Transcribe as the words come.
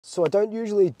So I don't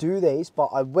usually do these, but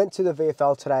I went to the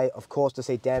VFL today, of course, to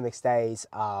see Dan McStay's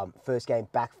first game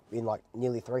back in like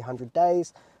nearly 300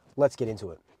 days. Let's get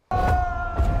into it.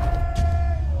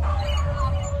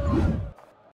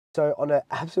 So on an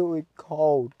absolutely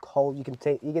cold, you can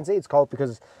see it's cold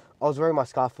because I was wearing my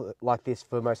scarf like this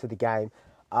for most of the game.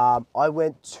 I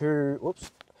went to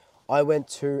the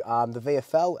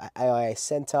VFL at AIA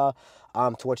Centre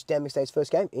to watch Dan McStay's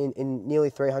first game in nearly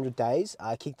 300 days.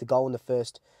 I kicked the goal in the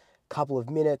first couple of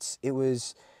minutes. It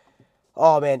was,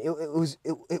 oh man,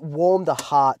 it warmed the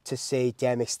heart to see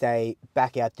Dan McStay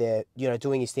back out there,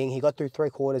 doing his thing. He got through three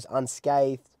quarters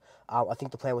unscathed. I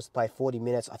think the plan was to play 40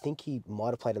 minutes. I think he might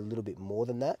have played a little bit more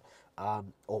than that,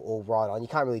 or right on. You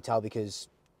can't really tell because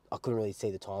I couldn't really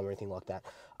see the time or anything like that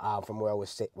from where I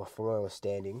was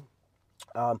standing.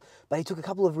 But he took a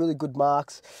couple of really good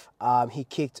marks. He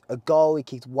kicked a goal. He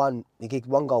kicked one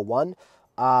goal.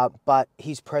 But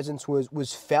his presence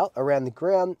was felt around the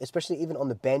ground, especially even on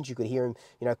the bench. You could hear him,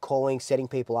 calling, setting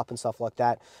people up and stuff like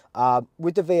that.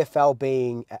 With the VFL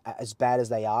being as bad as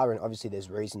they are, and obviously there's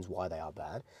reasons why they are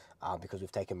bad, because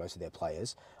we've taken most of their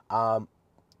players.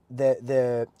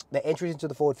 The entries into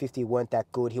the forward 50 weren't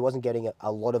that good. He wasn't getting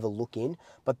a lot of a look in,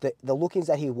 but the look-ins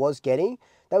that he was getting,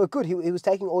 they were good. He was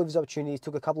taking all of his opportunities,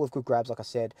 took a couple of good grabs, like I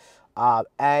said,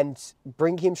 and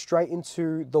bring him straight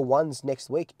into the ones next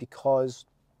week because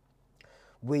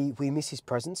we miss his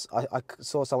presence. I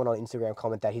saw someone on Instagram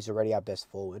comment that he's already our best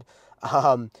forward.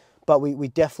 But we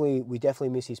definitely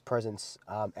miss his presence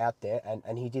out there,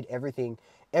 and he did everything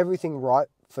right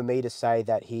for me to say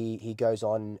that he goes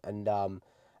on and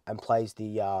plays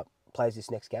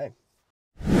this next game.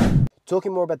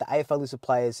 Talking more about the AFL list of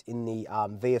players in the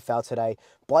VFL today,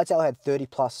 Blytell had 30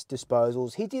 plus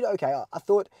disposals. He did okay. I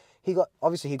thought he got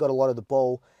a lot of the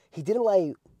ball. He didn't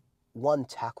lay one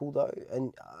tackle though,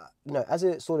 and as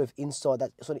a sort of inside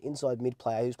mid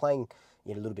player, he was playing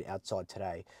a little bit outside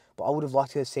today. But I would have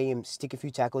liked to see him stick a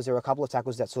few tackles. There were a couple of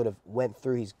tackles that sort of went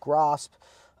through his grasp.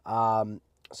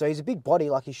 So he's a big body,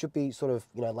 like he should be sort of,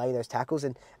 laying those tackles.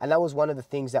 And that was one of the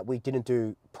things that we didn't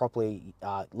do properly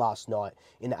last night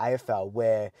in the AFL,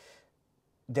 where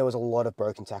there was a lot of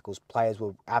broken tackles. Players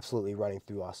were absolutely running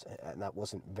through us, and that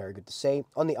wasn't very good to see.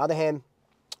 On the other hand,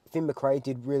 Finn McRae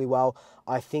did really well.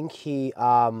 I think he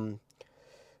got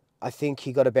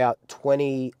about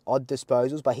 20 odd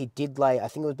disposals, but he did lay, I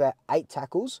think it was about 8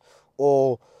 tackles,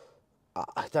 or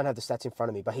I don't have the stats in front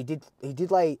of me, but he did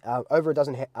lay over a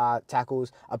dozen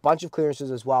tackles, a bunch of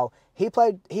clearances as well. He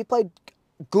played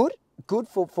good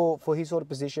for his sort of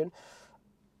position.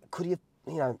 Could he have,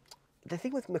 the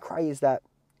thing with McRae is that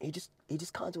he just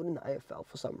can't do it in the AFL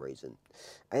for some reason,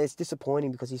 and it's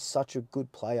disappointing because he's such a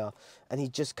good player, and he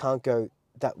just can't go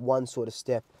that one sort of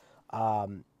step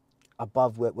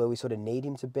above where we sort of need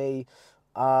him to be.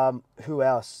 Who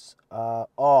else?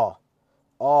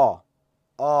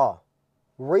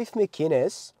 Reef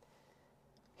McInnes,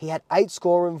 he had 8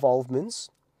 score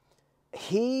involvements.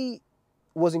 He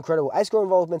was incredible. 8 score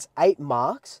involvements, 8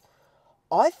 marks.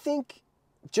 I think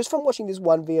just from watching this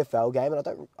one VFL game,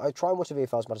 and I try and watch the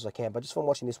VFL as much as I can, but just from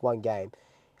watching this one game,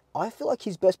 I feel like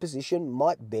his best position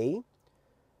might be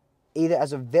either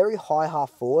as a very high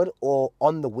half forward or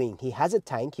on the wing. He has a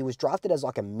tank. He was drafted as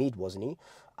like a mid, wasn't he?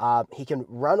 He can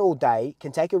run all day,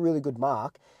 can take a really good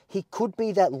mark. He could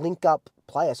be that link-up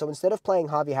player. So instead of playing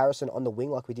Harvey Harrison on the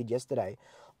wing like we did yesterday,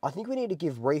 I think we need to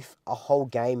give Reef a whole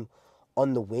game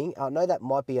on the wing. I know that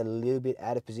might be a little bit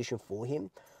out of position for him,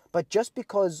 but just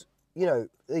because,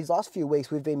 these last few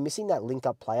weeks we've been missing that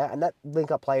link-up player, and that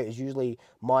link-up player is usually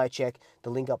Myercheck. The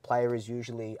link-up player is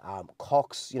usually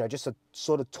Cox, just a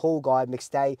sort of tall guy,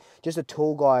 McStay, just a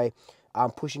tall guy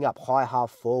pushing up high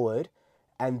half forward,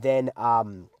 and then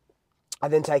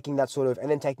taking that sort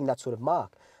of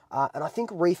mark. And I think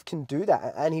Reef can do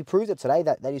that, and he proved it today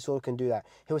that he sort of can do that.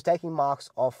 He was taking marks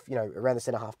off, around the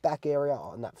centre half back area,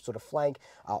 on that sort of flank,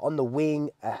 on the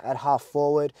wing, at half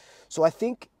forward. So I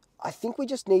think we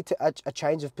just need a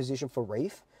change of position for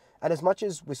Reef. And as much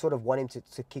as we sort of want him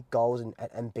to kick goals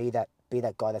and be that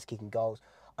guy that's kicking goals,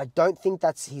 I don't think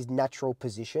that's his natural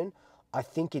position. I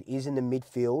think it is in the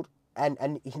midfield,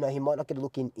 and he might not get a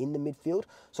look in the midfield.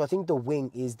 So I think the wing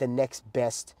is the next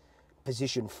best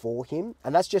position for him,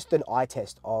 and that's just an eye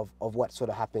test of what sort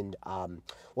of happened,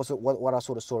 what I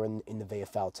sort of saw in the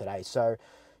VFL today. So,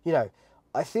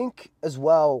 I think as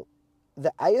well,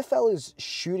 the AFL is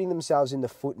shooting themselves in the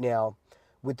foot now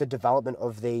with the development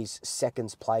of these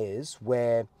seconds players,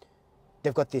 where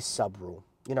they've got this sub rule,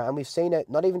 and we've seen it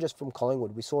not even just from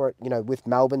Collingwood. We saw it, with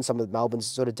Melbourne. Some of Melbourne's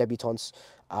sort of debutants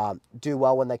do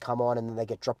well when they come on, and then they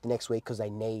get dropped the next week because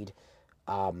they need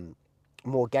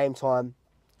more game time.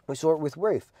 We saw it with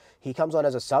Roof. He comes on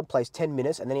as a sub, plays 10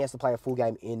 minutes, and then he has to play a full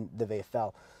game in the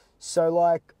VFL. So,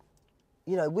 like,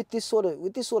 you know, with this sort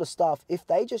of stuff, if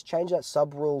they just change that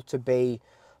sub rule to be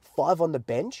 5 on the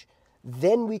bench,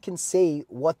 then we can see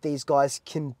what these guys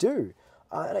can do.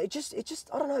 It just,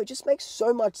 I don't know, it just makes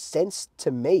so much sense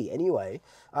to me anyway.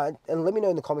 And let me know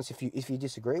in the comments if you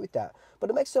disagree with that. But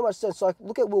it makes so much sense. Like,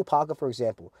 look at Will Parker, for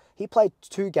example. He played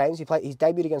 2 games. He's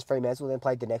debuted against Fremantle, then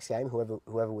played the next game,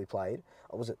 whoever we played.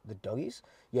 Or was it the Doggies?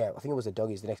 Yeah, I think it was the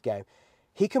Doggies the next game.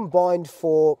 He combined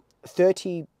for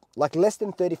 30, like less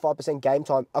than 35% game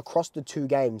time across the 2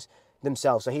 games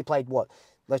themselves. So he played what?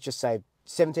 Let's just say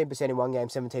 17% in one game,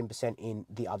 17% in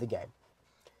the other game.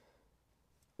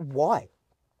 Why?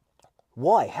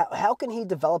 Why? How can he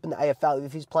develop in the AFL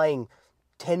if he's playing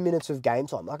 10 minutes of game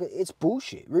time? Like, it's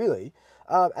bullshit, really.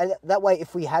 And that way,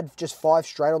 if we had just 5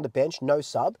 straight on the bench, no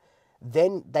sub,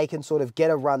 then they can sort of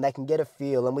get a run, they can get a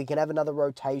feel, and we can have another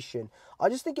rotation. I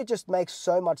just think it just makes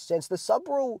so much sense. The sub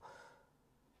rule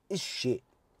is shit.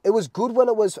 It was good when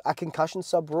it was a concussion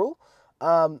sub rule,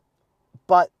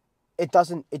 but it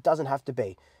doesn't have to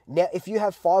be. Now, if you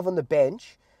have 5 on the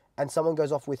bench and someone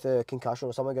goes off with a concussion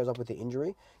or someone goes off with an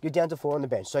injury, you're down to 4 on the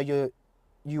bench. So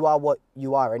you are what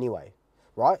you are anyway,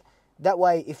 right? That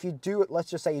way, if you do, let's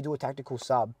just say you do a tactical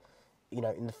sub, you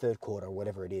know, in the 3rd quarter or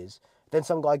whatever it is, then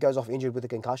some guy goes off injured with a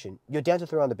concussion, you're down to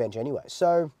 3 on the bench anyway.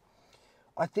 So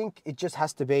I think it just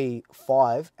has to be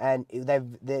 5, and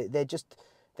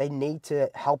they need to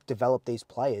help develop these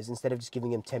players instead of just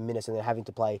giving them 10 minutes and then having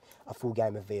to play a full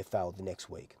game of VFL the next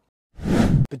week.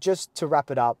 But just to wrap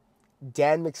it up,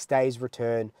 Dan McStay's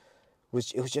return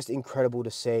was just incredible to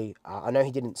see. I know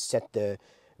he didn't set the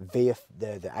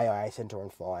AIA Centre on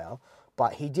fire,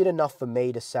 but he did enough for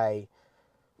me to say,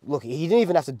 look, he didn't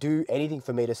even have to do anything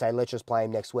for me to say, let's just play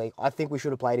him next week. I think we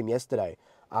should have played him yesterday.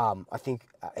 I think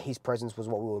his presence was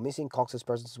what we were missing. Cox's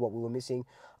presence is what we were missing.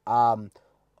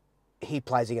 He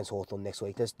plays against Hawthorn next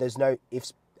week. There's no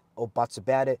ifs or buts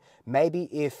about it. Maybe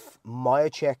if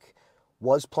Majacek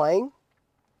was playing,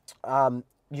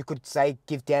 you could say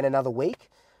give Dan another week,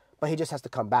 but he just has to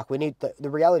come back. We need the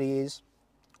reality is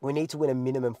we need to win a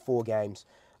minimum 4 games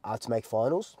to make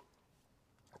finals.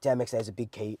 Dan McStay is a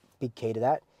big key to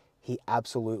that. He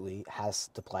absolutely has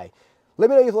to play. Let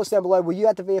me know your thoughts down below. Were you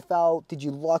at the VFL? Did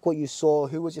you like what you saw?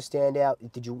 Who was your standout?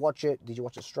 Did you watch it? Did you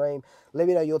watch the stream? Let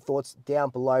me know your thoughts down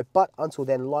below. But until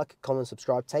then, like, comment,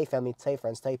 subscribe. Tell your family, tell your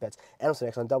friends, tell your pets. And until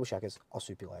next time, Double Shackers. I'll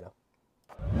soup you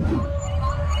later.